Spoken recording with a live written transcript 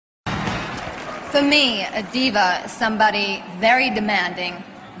For me, a diva is somebody very demanding,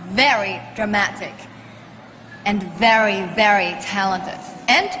 very dramatic, and very, very talented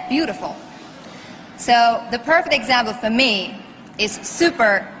and beautiful. So the perfect example for me is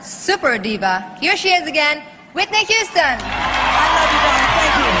super, super diva. Here she is again, Whitney Houston. I love you, darling.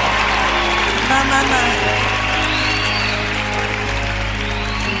 Thank you. My.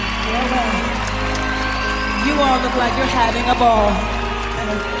 Well, you all look like you're having a ball.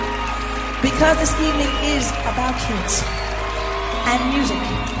 Because this evening is about kids and music,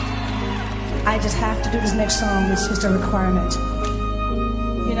 I just have to do this next song. It's just a requirement.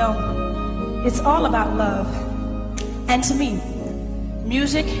 You know, it's all about love. And to me,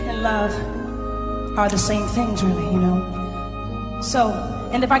 music and love are the same things, really, you know. So,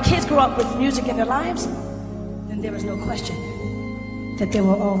 and if our kids grow up with music in their lives, then there is no question that there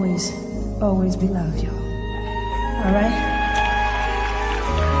will always, always be love, y'all. All right?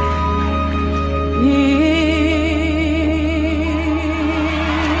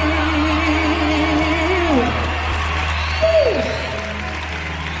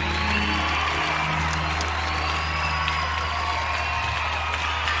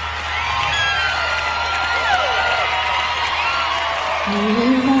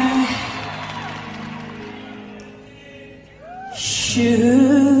 Should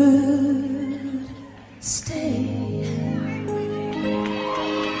stay,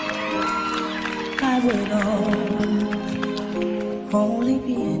 I will only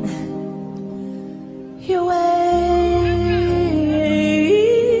be in your way.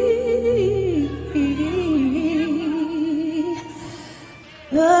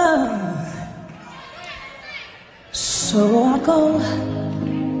 So I'll go,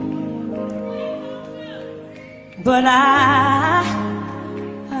 but I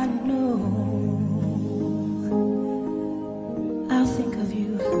know I'll think of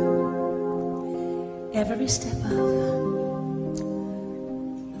you every step of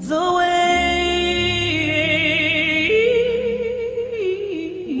the way.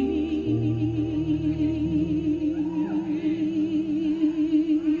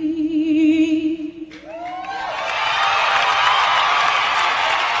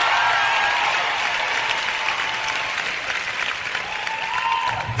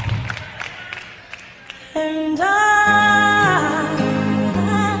 And I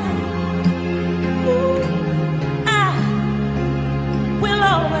will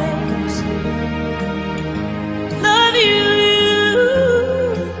always love you.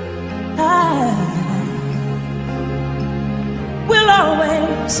 I will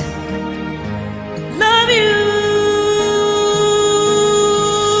always love you.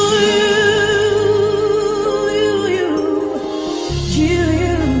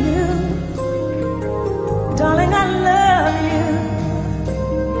 Darling, I love you.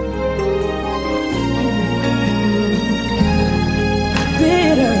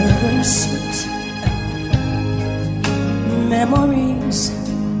 Bittersweet memories,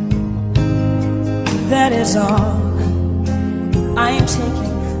 that is all I am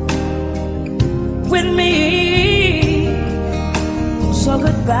taking with me. So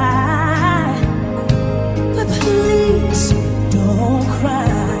goodbye, but please don't cry.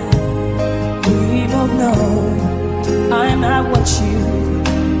 We both know I'm not what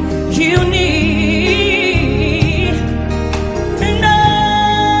you need, and I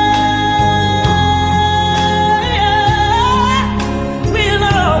will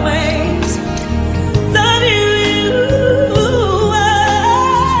always love you. I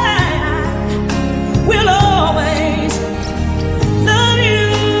will always love you.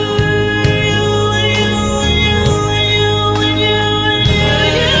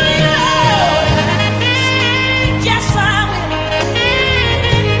 Yes, I will.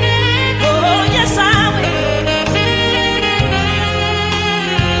 Oh, yes, I will.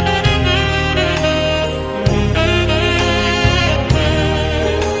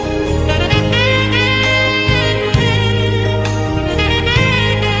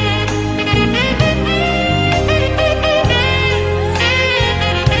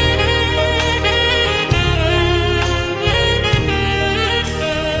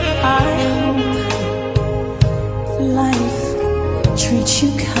 I hope life treats you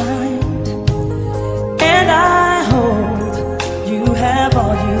kind, and I hope you have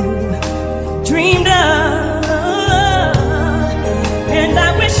all you dreamed of, and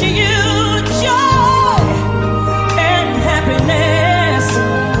I wish you joy and happiness,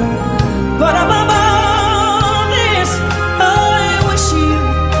 but above all this, I wish you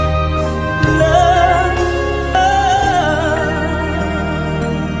love.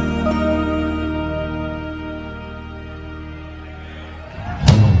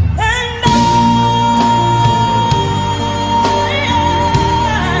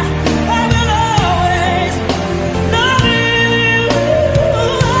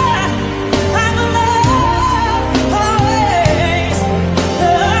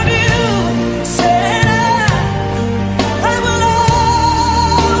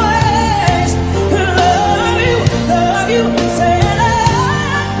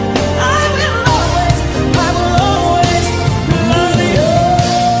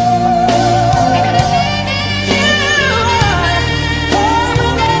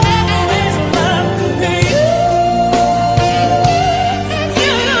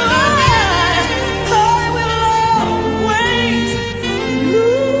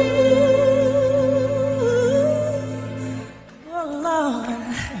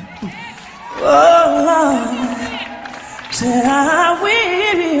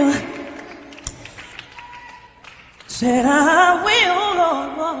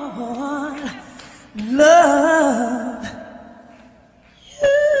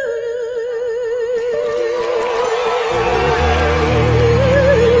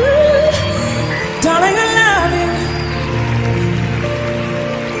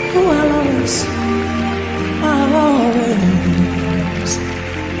 universe.